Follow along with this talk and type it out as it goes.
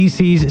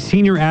BC's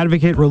senior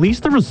advocate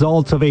released the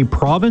results of a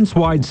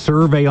province-wide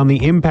survey on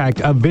the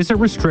impact of visit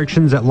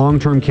restrictions at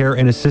long-term care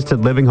and assisted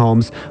living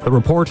homes. The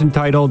report,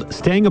 entitled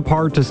Staying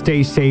Apart to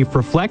Stay Safe,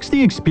 reflects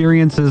the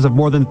experiences of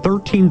more than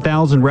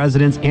 13,000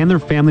 residents and their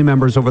family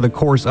members over the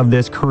course of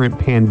this current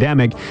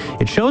pandemic.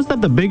 It shows that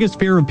the biggest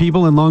fear of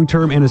people in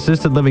long-term and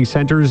assisted living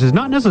centers is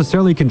not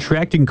necessarily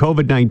contracting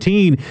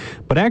COVID-19,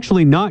 but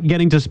actually not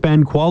getting to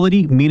spend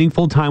quality,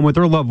 meaningful time with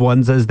their loved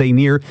ones as they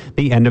near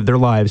the end of their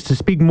lives. To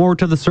speak more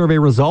to the survey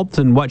results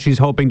and what she's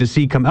hoping to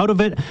see come out of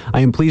it,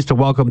 I am pleased to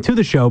welcome to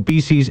the show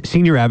BC's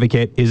senior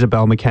advocate,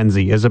 Isabelle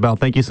McKenzie. Isabelle,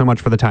 thank you so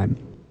much for the time.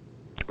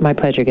 My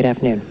pleasure. Good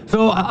afternoon.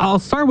 So I'll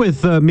start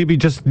with maybe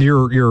just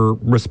your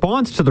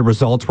response to the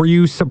results. Were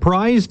you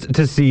surprised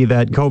to see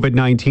that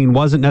COVID-19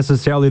 wasn't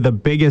necessarily the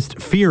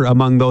biggest fear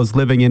among those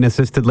living in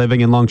assisted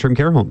living and long-term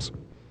care homes?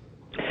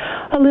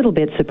 A little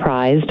bit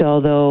surprised,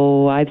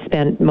 although I've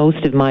spent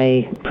most of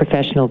my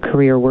professional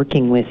career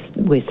working with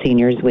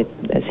seniors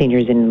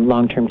in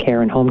long-term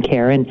care and home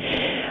care, and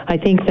I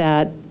think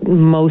that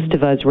most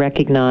of us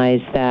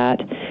recognize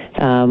that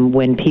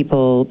when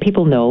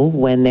people know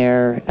when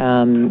they're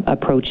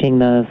approaching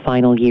the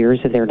final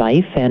years of their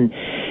life, and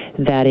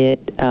that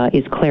it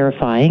is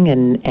clarifying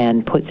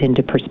and puts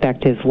into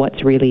perspective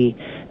what's really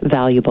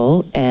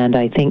valuable. And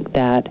I think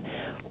that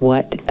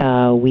what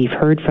we've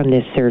heard from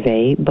this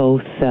survey,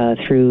 both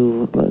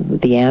through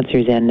the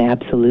answers and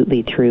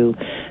absolutely through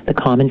the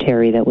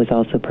commentary that was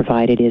also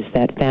provided, is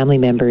that family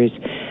members,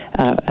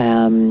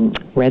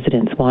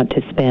 residents want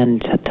to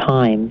spend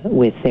time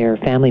with their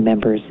family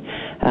members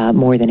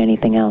more than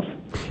anything else.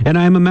 And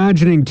I'm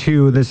imagining,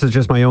 too, this is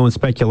just my own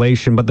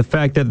speculation, but the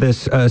fact that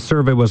this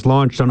survey was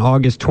launched on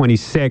August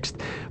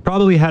 26th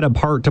probably had a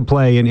part to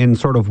play in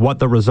sort of what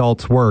the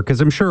results were.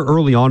 Because I'm sure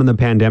early on in the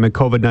pandemic,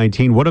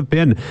 COVID-19 would have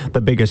been the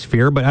biggest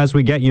fear. But as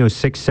we get,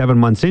 6-7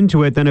 months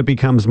into it, then it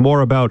becomes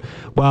more about,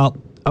 well,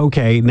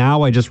 okay,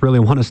 now I just really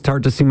want to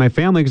start to see my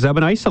family because I've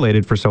been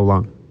isolated for so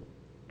long.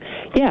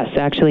 Yes,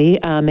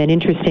 actually, and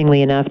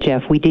interestingly enough,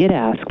 Jeff, we did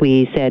ask.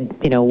 We said,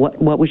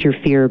 what was your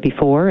fear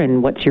before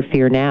and what's your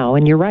fear now?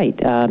 And you're right.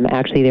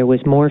 Actually, there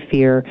was more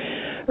fear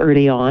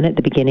early on at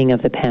the beginning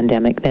of the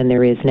pandemic than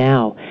there is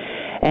now.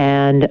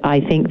 And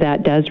I think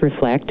that does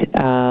reflect,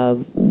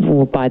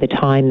 by the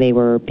time they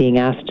were being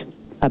asked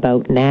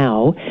about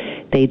now,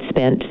 they'd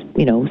spent,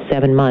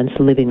 7 months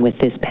living with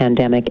this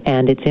pandemic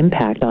and its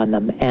impact on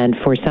them. And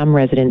for some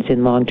residents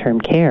in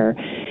long-term care,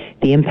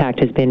 the impact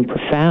has been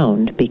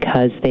profound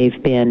because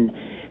they've been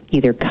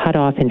either cut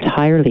off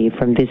entirely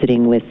from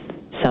visiting with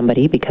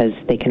somebody because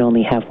they can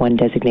only have one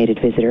designated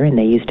visitor and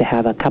they used to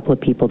have a couple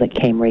of people that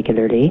came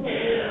regularly,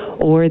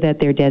 or that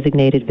their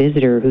designated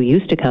visitor who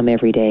used to come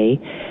every day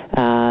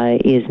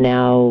is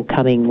now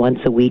coming once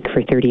a week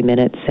for 30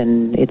 minutes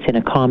and it's in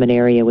a common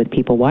area with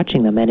people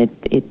watching them. And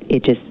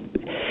it just,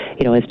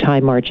 as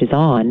time marches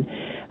on,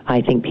 I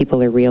think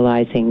people are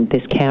realizing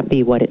this can't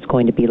be what it's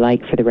going to be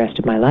like for the rest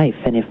of my life.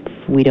 And if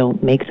we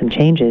don't make some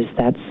changes,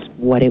 that's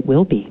what it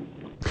will be.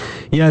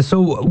 Yeah,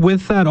 so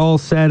with that all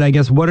said, I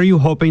guess, what are you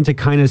hoping to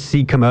kind of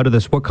see come out of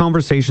this? What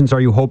conversations are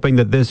you hoping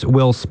that this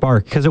will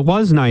spark? Because it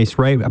was nice,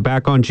 right,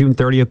 back on June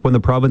 30th when the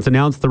province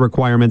announced the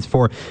requirements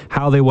for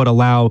how they would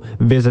allow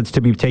visits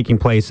to be taking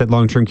place at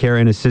long-term care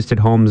and assisted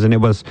homes. And it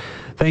was,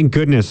 thank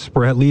goodness,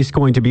 we're at least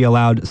going to be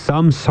allowed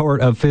some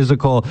sort of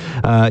physical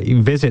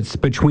visits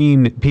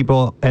between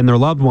people and their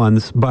loved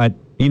ones. But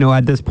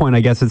at this point,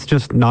 I guess it's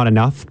just not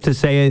enough to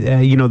say,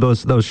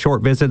 those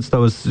short visits,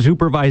 those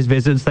supervised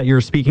visits that you're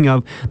speaking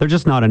of, they're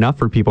just not enough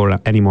for people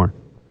anymore.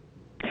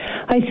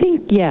 I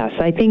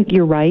think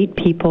you're right.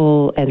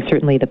 People, and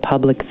certainly the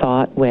public,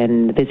 thought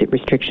when visit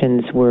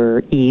restrictions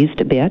were eased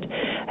a bit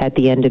at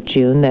the end of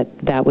June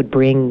that would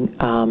bring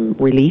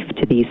relief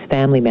to these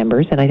family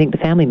members, and I think the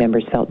family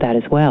members felt that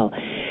as well.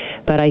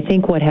 But I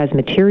think what has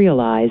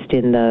materialized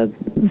in the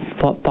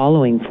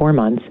following 4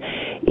 months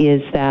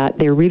is that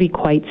they're really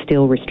quite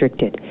still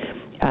restricted.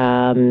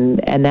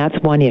 And that's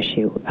one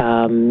issue.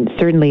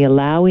 Certainly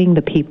allowing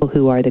the people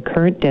who are the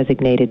current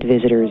designated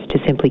visitors to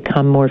simply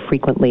come more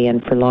frequently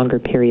and for longer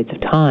periods of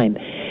time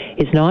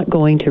is not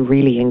going to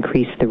really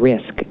increase the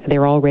risk.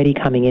 They're already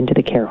coming into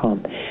the care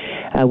home.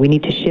 We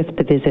need to shift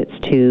the visits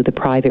to the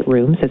private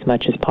rooms as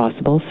much as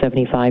possible.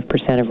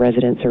 75% of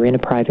residents are in a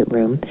private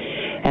room.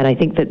 And I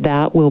think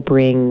that will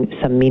bring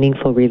some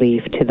meaningful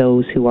relief to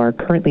those who are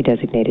currently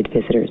designated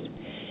visitors.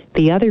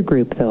 The other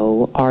group,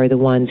 though, are the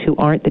ones who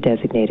aren't the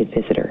designated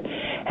visitor.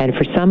 And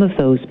for some of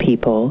those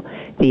people,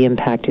 the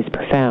impact is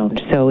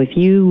profound. So if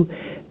you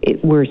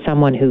were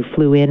someone who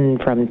flew in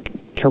from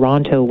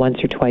Toronto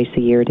once or twice a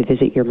year to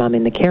visit your mom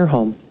in the care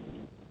home,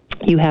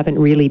 you haven't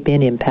really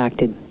been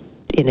impacted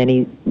in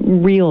any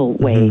real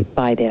way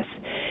by this.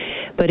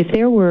 But if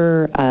there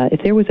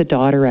was a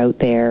daughter out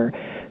there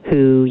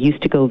who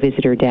used to go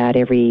visit her dad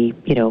every,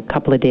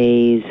 couple of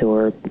days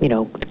or,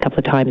 a couple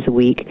of times a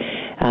week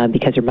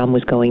because her mom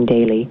was going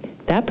daily,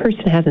 that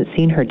person hasn't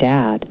seen her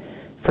dad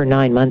for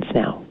 9 months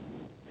now.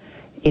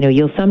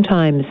 You'll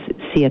sometimes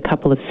see a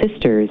couple of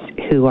sisters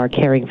who are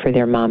caring for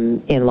their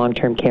mom in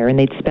long-term care, and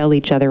they'd spell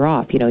each other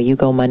off. You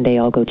go Monday,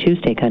 I'll go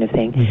Tuesday kind of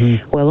thing.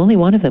 Mm-hmm. Well, only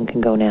one of them can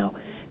go now.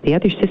 The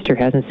other sister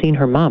hasn't seen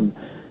her mom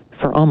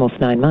for almost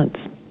 9 months.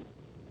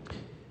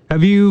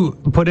 Have you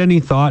put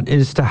any thought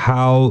as to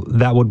how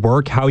that would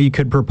work, how you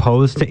could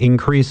propose to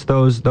increase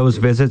those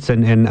visits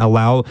and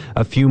allow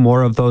a few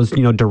more of those,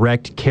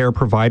 direct care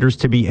providers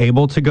to be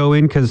able to go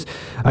in? Because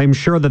I'm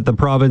sure that the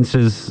province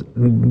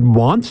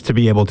wants to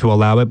be able to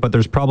allow it, but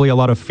there's probably a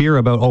lot of fear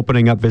about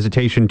opening up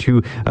visitation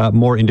to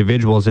more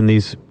individuals in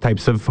these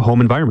types of home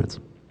environments.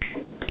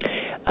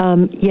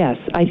 Yes,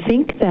 I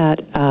think that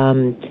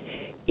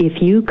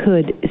if you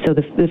could, so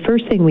the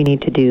first thing we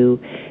need to do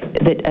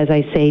that, as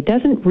I say,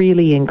 doesn't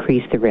really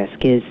increase the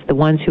risk is the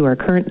ones who are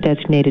current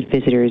designated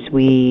visitors.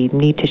 We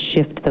need to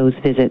shift those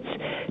visits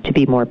to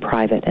be more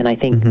private, and I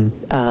think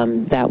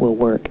that will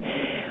work.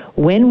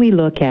 When we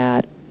look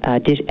at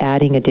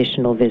adding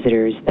additional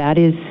visitors, that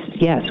is,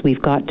 yes,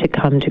 we've got to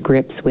come to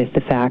grips with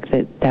the fact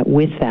that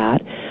with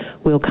that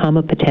will come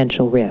a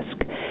potential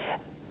risk.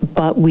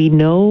 But we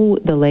know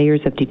the layers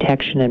of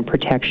detection and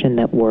protection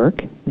that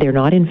work. They're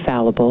not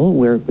infallible.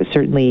 We're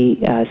certainly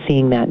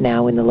seeing that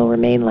now in the Lower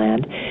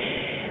Mainland.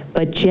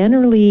 But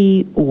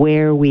generally,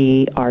 where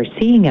we are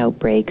seeing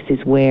outbreaks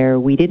is where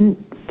we didn't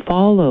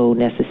follow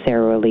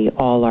necessarily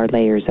all our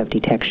layers of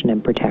detection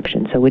and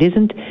protection. So it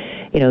isn't,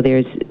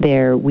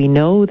 we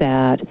know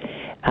that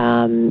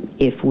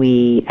if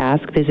we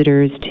ask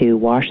visitors to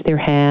wash their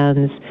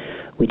hands,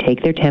 we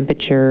take their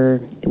temperature,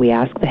 we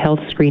ask the health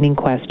screening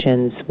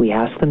questions, we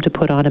ask them to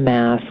put on a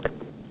mask,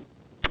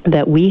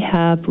 that we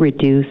have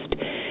reduced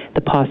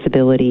the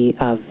possibility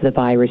of the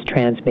virus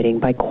transmitting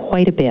by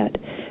quite a bit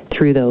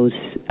through those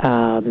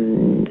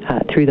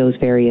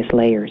various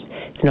layers.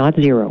 It's not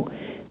zero,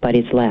 but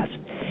it's less.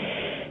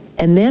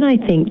 And then I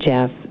think,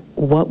 Jeff,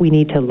 what we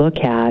need to look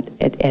at,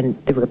 and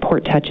the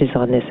report touches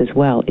on this as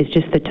well, is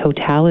just the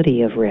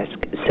totality of risk.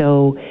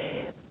 So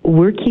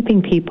we're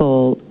keeping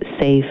people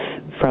safe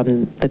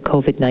from the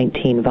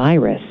COVID-19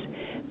 virus,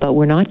 but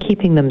we're not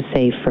keeping them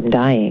safe from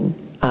dying.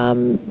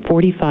 More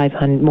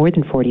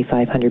than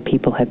 4,500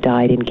 people have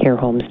died in care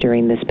homes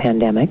during this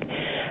pandemic,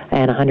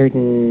 and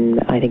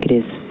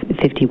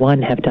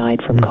 51 have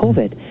died from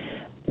COVID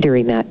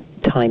during that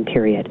time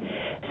period.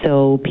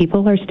 So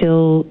people are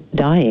still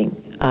dying.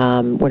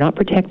 We're not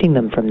protecting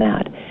them from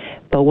that.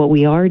 But what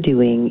we are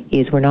doing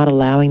is we're not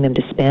allowing them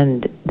to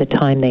spend the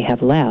time they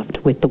have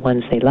left with the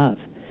ones they love.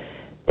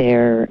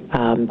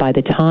 By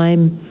the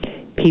time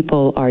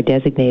people are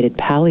designated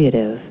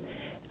palliative,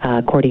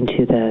 according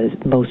to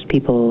most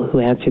people who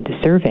answered the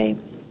survey,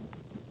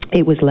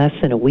 it was less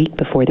than a week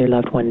before their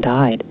loved one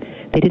died.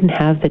 They didn't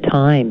have the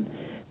time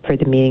for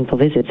the meaningful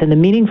visits. And the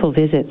meaningful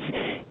visits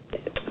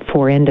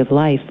for end of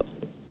life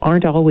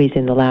aren't always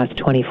in the last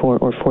 24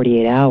 or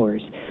 48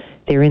 hours.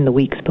 They're in the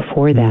weeks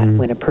before that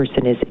when a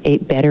person is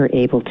better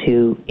able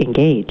to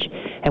engage.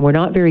 And we're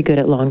not very good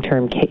at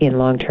long-term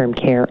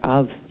care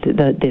of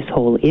this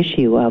whole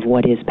issue of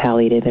what is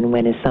palliative and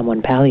when is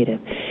someone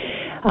palliative.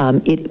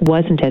 It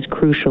wasn't as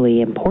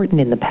crucially important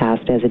in the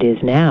past as it is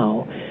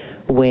now,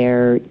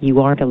 where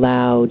you aren't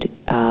allowed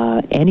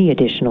any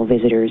additional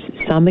visitors.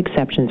 Some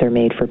exceptions are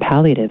made for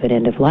palliative at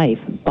end of life,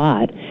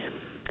 but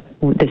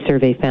the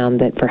survey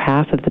found that for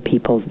half of the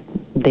people,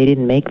 they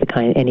didn't make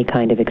any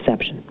kind of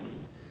exception.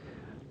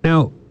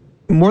 Now,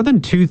 more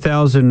than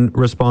 2,000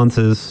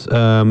 responses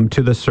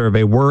to the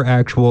survey were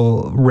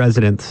actual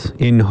residents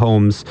in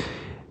homes.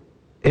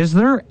 Is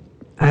there,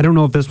 I don't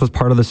know if this was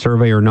part of the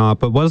survey or not,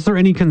 but was there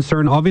any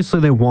concern? Obviously,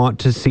 they want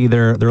to see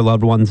their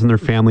loved ones and their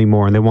family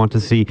more, and they want to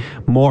see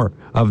more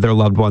of their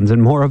loved ones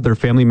and more of their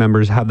family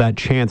members have that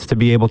chance to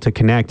be able to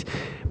connect.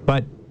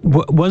 But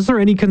was there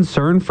any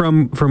concern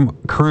from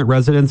current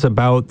residents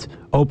about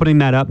opening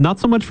that up? Not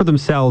so much for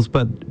themselves,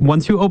 but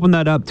once you open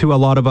that up to a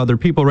lot of other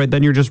people, right,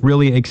 then you're just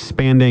really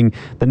expanding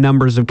the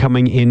numbers of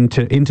coming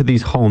into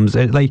these homes.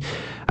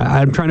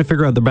 I'm trying to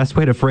figure out the best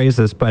way to phrase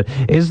this, but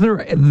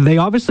they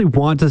obviously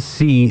want to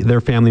see their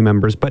family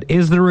members, but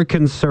is there a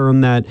concern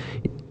that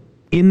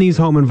in these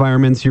home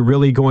environments, you're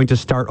really going to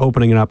start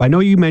opening it up? I know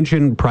you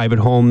mentioned private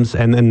homes,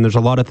 and there's a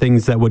lot of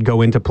things that would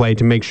go into play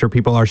to make sure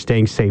people are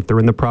staying safe. They're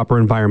in the proper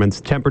environments.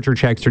 Temperature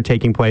checks are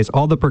taking place.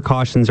 All the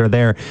precautions are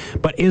there.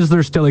 But is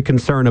there still a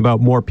concern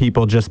about more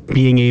people just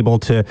being able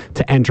to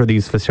enter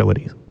these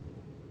facilities?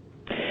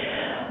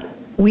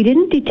 We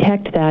didn't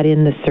detect that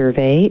in the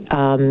survey.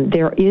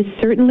 There is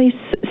certainly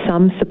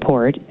some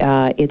support.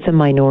 It's a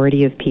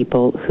minority of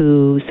people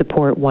who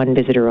support one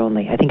visitor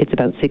only. I think it's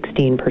about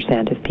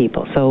 16% of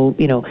people. So,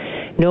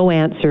 no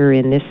answer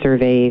in this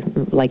survey,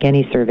 like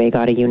any survey,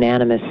 got a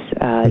unanimous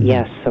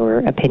yes or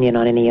opinion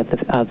on any of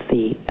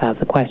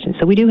the questions.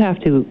 So we do have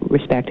to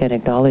respect and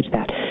acknowledge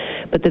that.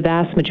 But the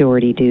vast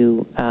majority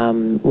do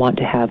want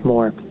to have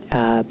more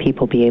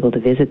people be able to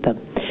visit them.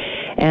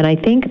 And I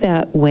think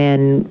that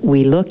when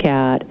we look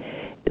at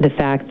the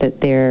fact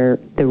that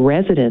the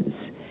residents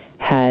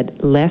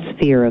had less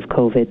fear of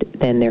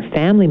COVID than their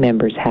family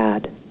members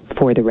had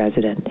for the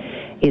resident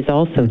is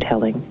also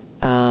telling.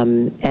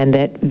 and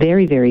that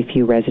very, very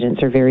few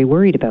residents are very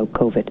worried about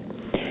COVID.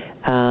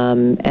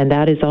 And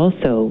that is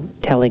also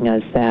telling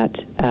us that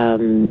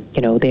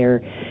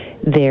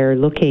they're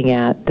looking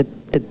at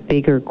the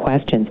bigger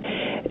questions.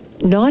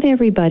 Not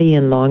everybody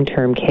in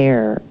long-term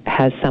care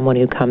has someone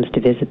who comes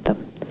to visit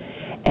them.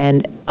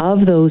 And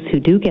of those who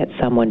do get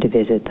someone to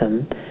visit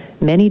them,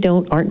 many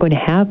aren't going to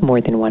have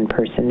more than one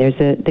person.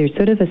 There's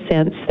sort of a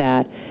sense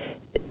that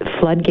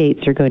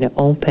floodgates are going to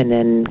open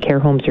and care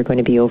homes are going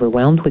to be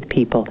overwhelmed with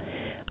people.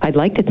 I'd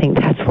like to think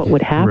that's what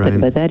would happen, right,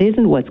 but that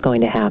isn't what's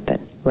going to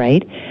happen,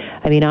 right?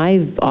 I mean,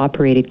 I've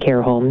operated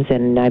care homes,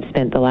 and I've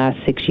spent the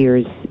last 6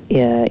 years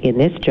in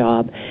this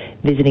job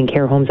visiting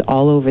care homes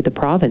all over the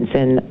province,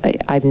 and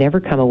I've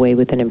never come away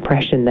with an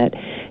impression that,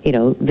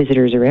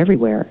 visitors are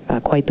everywhere.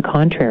 Quite the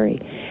contrary.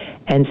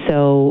 And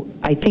so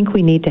I think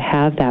we need to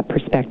have that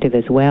perspective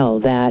as well,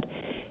 that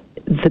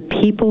the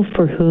people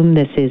for whom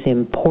this is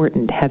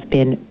important have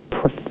been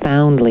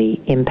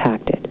profoundly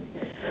impacted.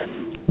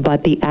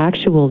 But the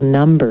actual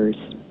numbers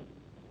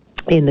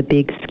in the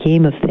big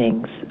scheme of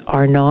things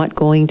are not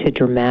going to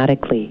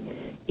dramatically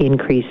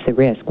increase the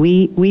risk.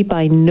 We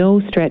by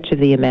no stretch of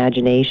the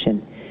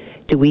imagination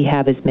do we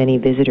have as many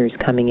visitors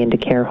coming into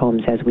care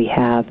homes as we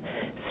have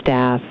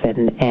staff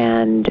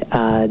and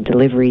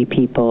delivery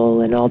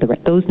people and all the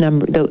rest.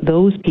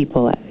 Those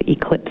people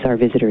eclipse our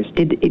visitors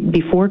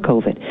before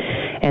COVID,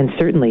 and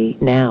certainly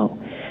now.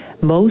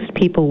 Most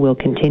people will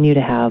continue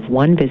to have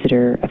one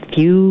visitor. A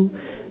few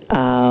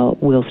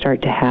will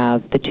start to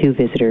have the two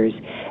visitors,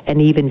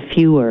 and even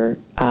fewer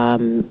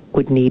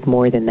would need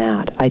more than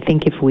that. I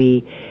think if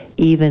we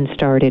even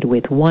started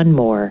with one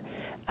more,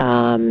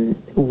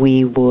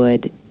 we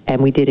would,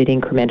 and we did it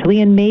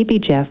incrementally, and maybe,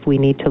 Jeff, we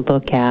need to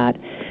look at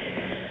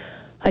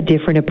a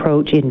different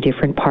approach in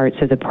different parts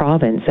of the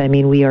province. I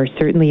mean, we are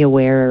certainly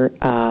aware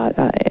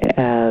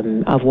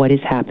of what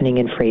is happening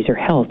in Fraser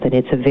Health, and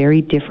it's a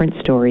very different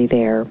story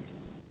there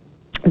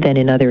than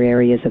in other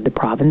areas of the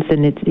province.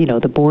 And it's,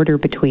 the border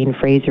between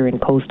Fraser and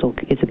coastal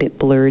is a bit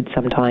blurred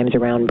sometimes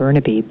around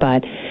Burnaby,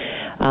 but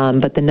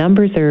the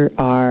numbers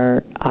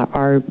are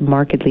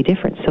markedly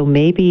different. So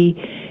maybe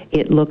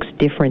it looks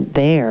different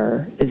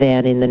there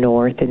than in the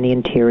north and the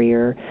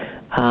interior,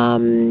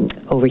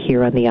 over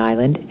here on the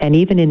island, and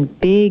even in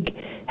big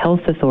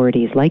health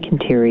authorities like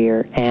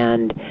Interior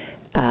and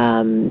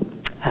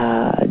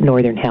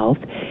Northern Health.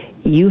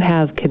 You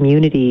have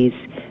communities.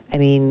 I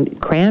mean,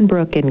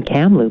 Cranbrook and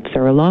Kamloops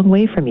are a long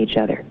way from each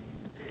other.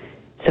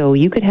 So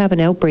you could have an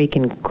outbreak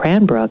in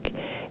Cranbrook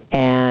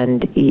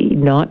and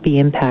not be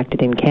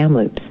impacted in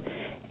Kamloops.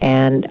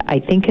 And I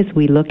think as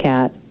we look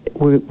at,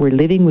 we're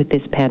living with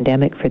this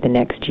pandemic for the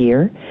next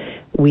year,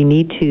 we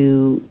need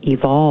to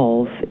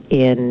evolve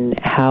in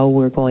how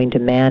we're going to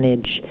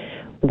manage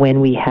when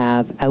we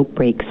have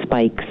outbreak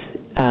spikes,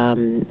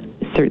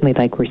 certainly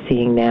like we're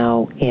seeing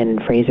now in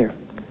Fraser.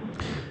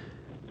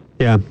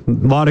 Yeah, a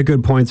lot of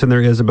good points in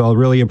there, Isabel.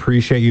 Really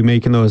appreciate you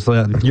making those.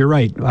 You're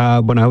right.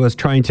 When I was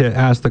trying to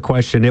ask the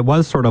question, it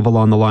was sort of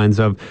along the lines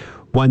of,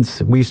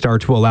 once we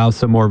start to allow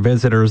some more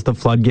visitors, the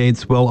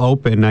floodgates will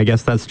open. I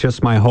guess that's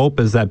just my hope,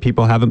 is that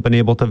people haven't been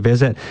able to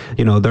visit,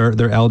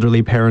 their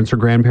elderly parents or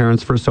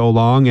grandparents for so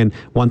long. And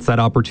once that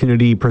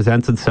opportunity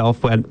presents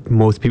itself,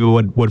 most people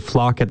would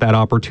flock at that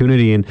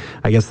opportunity. And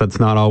I guess that's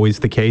not always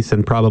the case,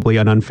 and probably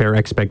an unfair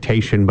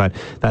expectation. But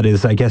that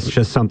is, I guess,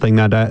 just something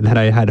that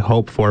I had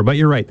hope for. But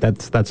you're right.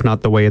 That's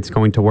not the way it's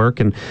going to work.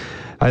 And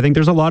I think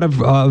there's a lot of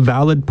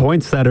valid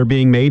points that are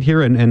being made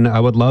here, and I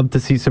would love to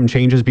see some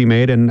changes be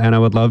made, and I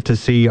would love to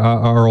see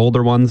our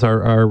older ones,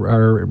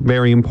 our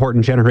very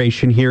important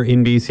generation here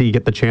in BC,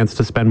 get the chance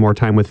to spend more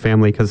time with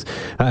family, because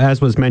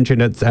as was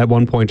mentioned at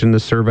one point in the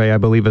survey, I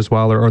believe as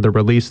well, or the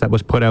release that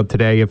was put out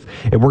today, if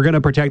we're going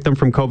to protect them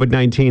from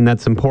COVID-19,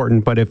 that's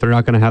important, but if they're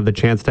not going to have the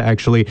chance to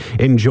actually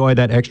enjoy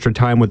that extra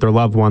time with their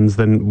loved ones,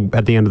 then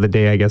at the end of the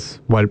day, I guess,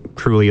 what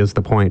truly is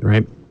the point,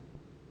 right?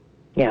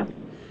 Yeah.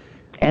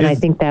 And I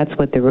think that's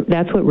what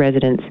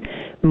residents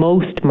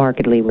most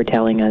markedly were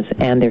telling us,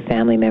 and their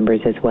family members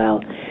as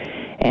well.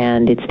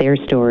 And it's their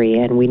story,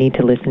 and we need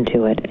to listen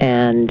to it,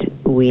 and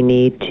we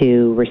need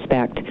to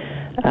respect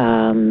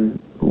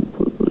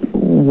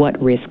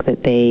what risk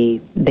that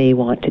they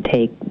want to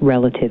take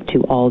relative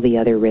to all the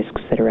other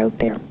risks that are out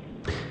there.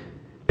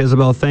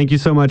 Isabel, thank you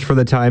so much for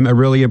the time. I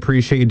really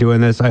appreciate you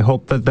doing this. I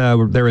hope that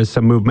there is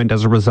some movement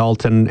as a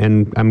result,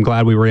 and I'm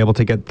glad we were able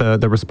to get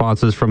the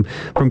responses from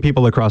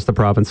people across the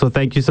province. So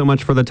thank you so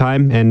much for the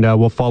time, and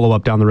we'll follow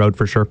up down the road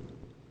for sure.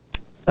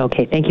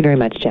 Okay, thank you very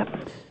much, Jeff.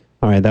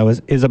 All right, that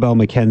was Isabel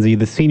McKenzie,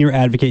 the senior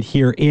advocate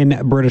here in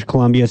British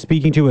Columbia,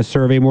 speaking to a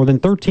survey. More than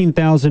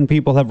 13,000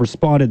 people have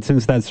responded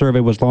since that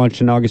survey was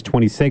launched on August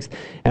 26th.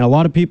 And a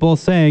lot of people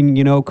saying,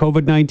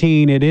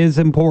 COVID-19, it is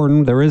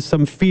important. There is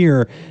some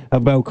fear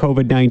about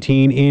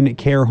COVID-19 in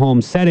care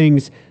home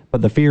settings,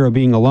 but the fear of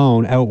being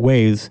alone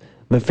outweighs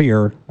the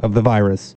fear of the virus.